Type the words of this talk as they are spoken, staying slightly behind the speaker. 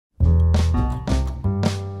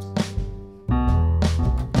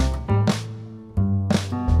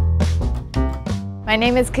My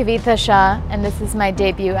name is Kavita Shah, and this is my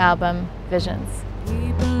debut album, Visions.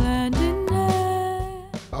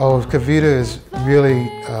 Oh, Kavita is really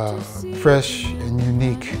fresh and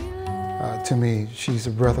unique to me. She's a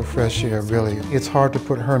breath of fresh air, really. It's hard to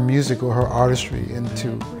put her music or her artistry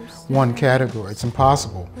into one category. It's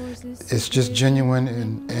impossible. It's just genuine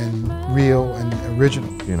and real and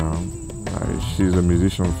original. You know, she's a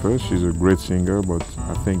musician first. She's a great singer, but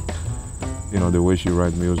I think, you know, the way she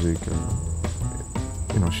writes music,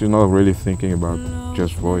 you know, she's not really thinking about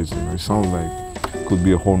just voice. You know, it sounds like could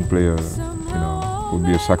be a horn player, you know, could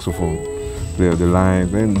be a saxophone player, the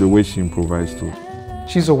lines, and the way she improvises too.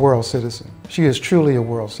 She's a world citizen. She is truly a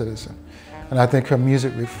world citizen, and I think her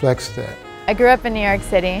music reflects that. I grew up in New York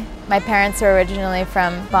City. My parents were originally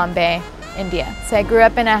from Bombay, India. So I grew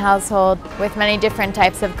up in a household with many different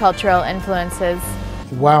types of cultural influences.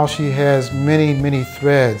 While she has many, many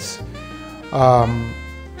threads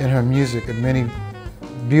in her music, and many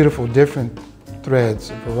beautiful different threads,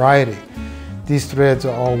 a variety, these threads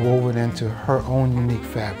are all woven into her own unique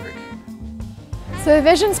fabric. So the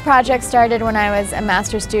Visions project started when I was a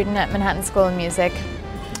master's student at Manhattan School of Music.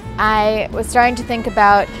 I was starting to think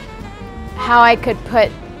about how I could put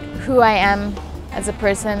who I am as a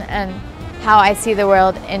person and how I see the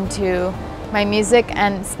world into my music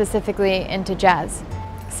and specifically into jazz.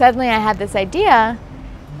 Suddenly I had this idea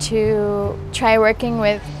to try working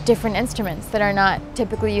with different instruments that are not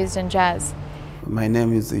typically used in jazz. My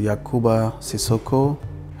name is Yacouba Sissoko.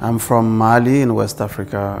 I'm from Mali in West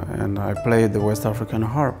Africa, and I play the West African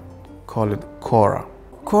harp, call it Kora.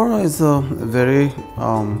 Kora is a very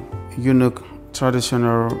unique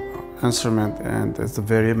traditional instrument, and it's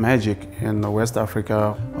very magic in West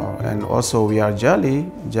Africa. And also we are Jali.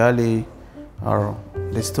 Jali are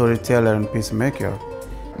the storyteller and peacemaker.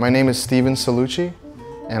 My name is Steven Cellucci,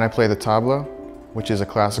 and I play the tabla, which is a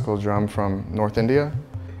classical drum from North India.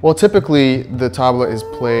 Well, typically the tabla is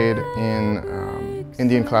played in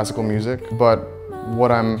Indian classical music, but what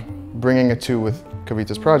I'm bringing it to with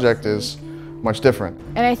Kavita's project is much different.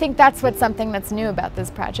 And I think that's what's something that's new about this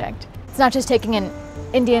project. It's not just taking an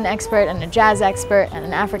Indian expert and a jazz expert and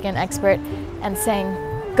an African expert and saying,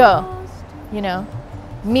 go, you know,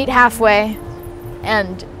 meet halfway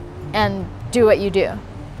and do what you do.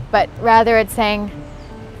 But rather it's saying,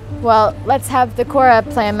 well, let's have the kora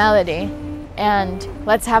play a melody and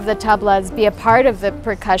let's have the tablas be a part of the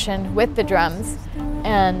percussion with the drums,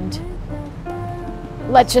 and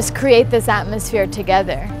let's just create this atmosphere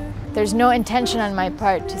together. There's no intention on my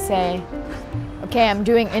part to say, okay, I'm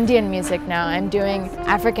doing Indian music now, I'm doing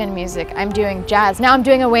African music, I'm doing jazz. Now I'm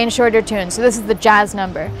doing a Wayne Shorter tune, so this is the jazz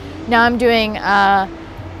number. Now I'm doing,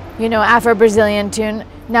 you know, Afro-Brazilian tune.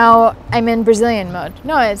 Now I'm in Brazilian mode.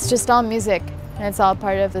 No, it's just all music, and it's all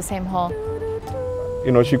part of the same whole.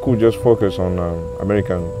 You know, she could just focus on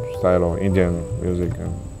American style or Indian music,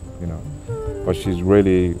 and you know, but she's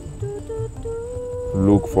really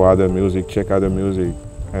look for other music, check other music,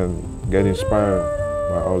 and get inspired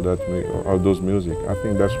by all those music. I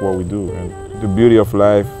think that's what we do, and the beauty of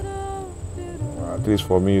life, at least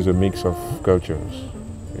for me, is a mix of cultures.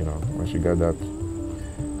 You know, when she got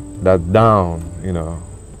that down, you know.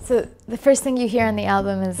 So the first thing you hear on the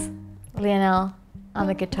album is Lionel on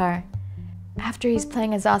the guitar. After he's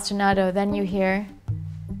playing his ostinato, then you hear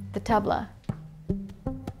the tabla.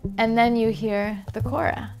 And then you hear the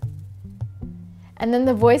kora. And then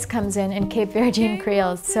the voice comes in Cape Verdean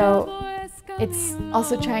Creole. So it's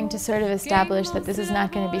also trying to sort of establish that this is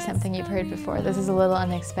not going to be something you've heard before. This is a little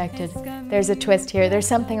unexpected. There's a twist here. There's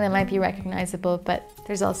something that might be recognizable, but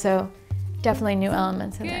there's also definitely new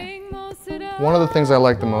elements in there. One of the things I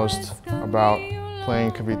like the most about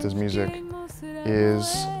playing Kavita's music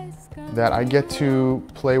is that I get to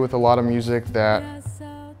play with a lot of music that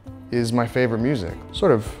is my favorite music.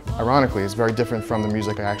 Sort of ironically, it's very different from the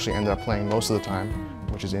music I actually ended up playing most of the time,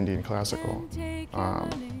 which is Indian classical.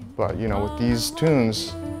 But you know, with these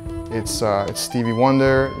tunes, it's Stevie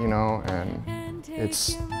Wonder, you know, and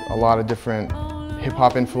it's a lot of different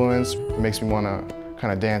hip-hop influence. It makes me want to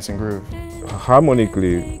kind of dance and groove.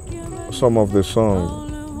 Harmonically, some of the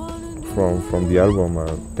songs from the album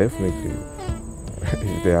are definitely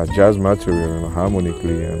they are jazz material, you know,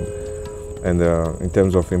 harmonically and in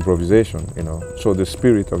terms of improvisation, you know. So the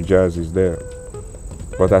spirit of jazz is there,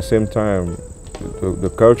 but at the same time,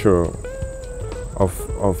 the culture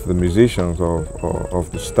of the musicians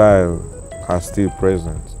of the style are still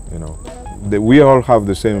present, you know. We all have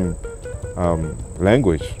the same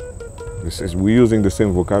language. We're using the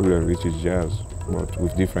same vocabulary, which is jazz, but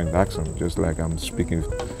with different accents, just like I'm speaking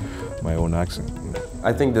with my own accent. You know.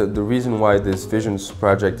 I think the reason why this Visions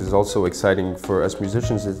project is also exciting for us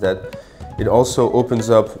musicians is that it also opens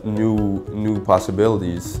up new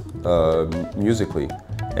possibilities musically,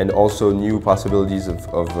 and also new possibilities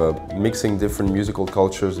of mixing different musical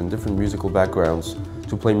cultures and different musical backgrounds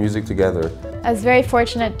to play music together. I was very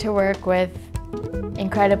fortunate to work with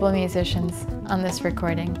incredible musicians on this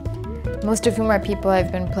recording, most of whom are people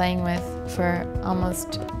I've been playing with for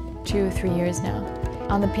almost 2-3 years now.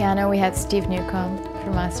 On the piano we have Steve Newcomb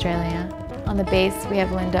from Australia. On the bass we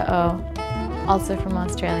have Linda O, also from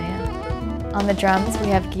Australia. On the drums we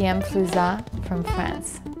have Guilhem Flouzat from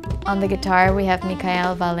France. On the guitar we have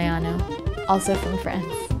Valeanu, also from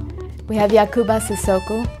France. We have Yacouba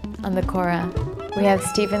Sissoko on the Kora. We have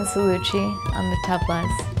Cellucci on the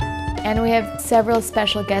tablas. And we have several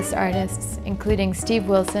special guest artists, including Steve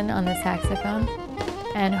Wilson on the saxophone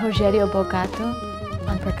and Rogério Boccato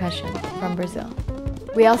on percussion from Brazil.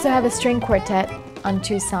 We also have a string quartet on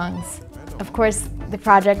 2 songs. Of course, the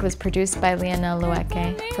project was produced by Lionel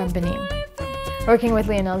Loueke from Benin. Working with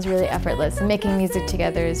Lionel is really effortless, and making music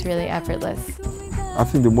together is really effortless. I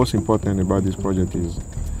think the most important about this project is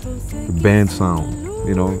the band sound.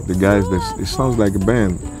 You know, the guys, it sounds like a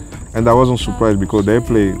band. And I wasn't surprised because they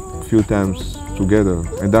play a few times together,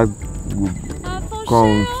 and that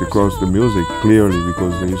comes across the music clearly,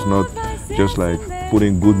 because it's not just like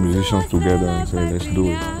putting good musicians together and say, let's do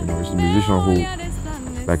it. You know, it's the musician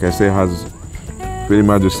who, like I say, has pretty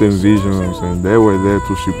much the same visions, and they were there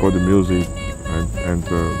to support the music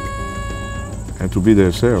and to be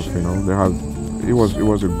themselves. You know, it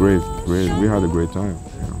was a great. We had a great time.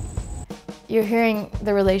 You know. You're hearing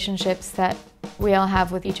the relationships that we all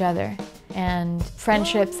have with each other, and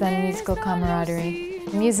friendships and musical camaraderie.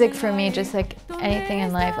 Music for me, just like anything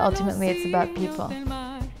in life, ultimately it's about people.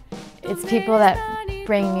 It's people that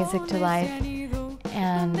bring music to life,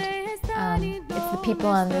 and it's the people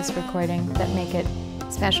on this recording that make it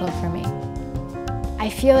special for me. I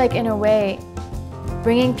feel like, in a way,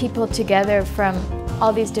 bringing people together from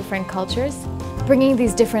all these different cultures, bringing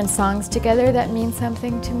these different songs together that mean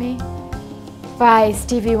something to me, by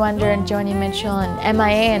Stevie Wonder and Joni Mitchell and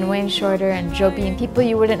MIA and Wayne Shorter and Joe Beam, people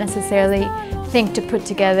you wouldn't necessarily think to put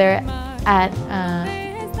together at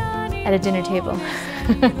a dinner table.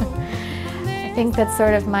 I think that's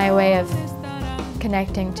sort of my way of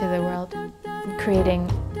connecting to the world, creating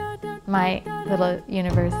my little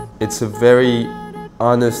universe. It's a very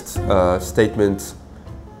honest statement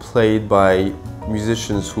played by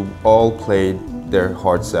musicians who all played their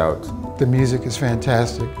hearts out. The music is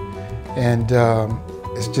fantastic, and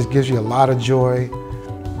it just gives you a lot of joy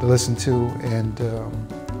to listen to, and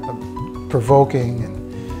provoking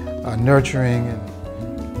and nurturing,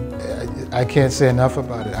 and I can't say enough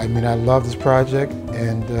about it. I mean, I love this project,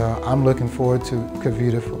 and I'm looking forward to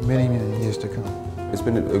Kavita for many, many years to come. It's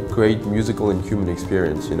been a great musical and human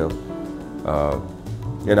experience, you know.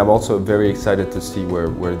 And I'm also very excited to see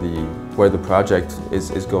where the project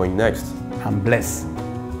is going next. I'm blessed,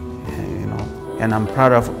 you know, and I'm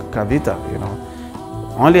proud of Kavita, you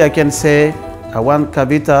know. Only I can say I want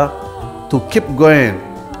Kavita to keep going.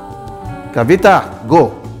 Kavita,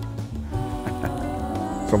 go.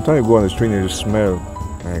 Sometimes you go on the street and you smell,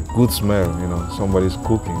 like good smell, you know, somebody's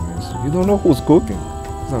cooking. You don't know who's cooking.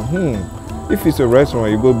 It's like, If it's a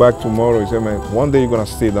restaurant, you go back tomorrow, you say, man, one day you're gonna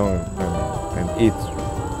sit down and eat,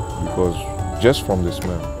 because just from the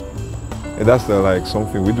smell. And that's like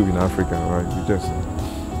something we do in Africa, right? We just,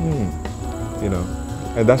 you know.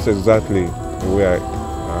 And that's exactly the way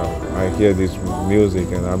I hear this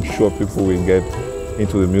music, and I'm sure people will get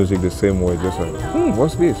into the music the same way, just like,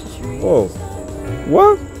 what's this? Oh,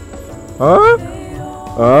 what? Huh?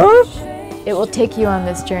 It will take you on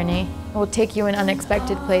this journey. It will take you in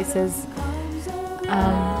unexpected places,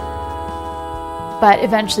 but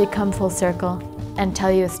eventually come full circle and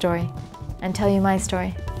tell you a story, and tell you my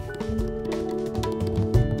story.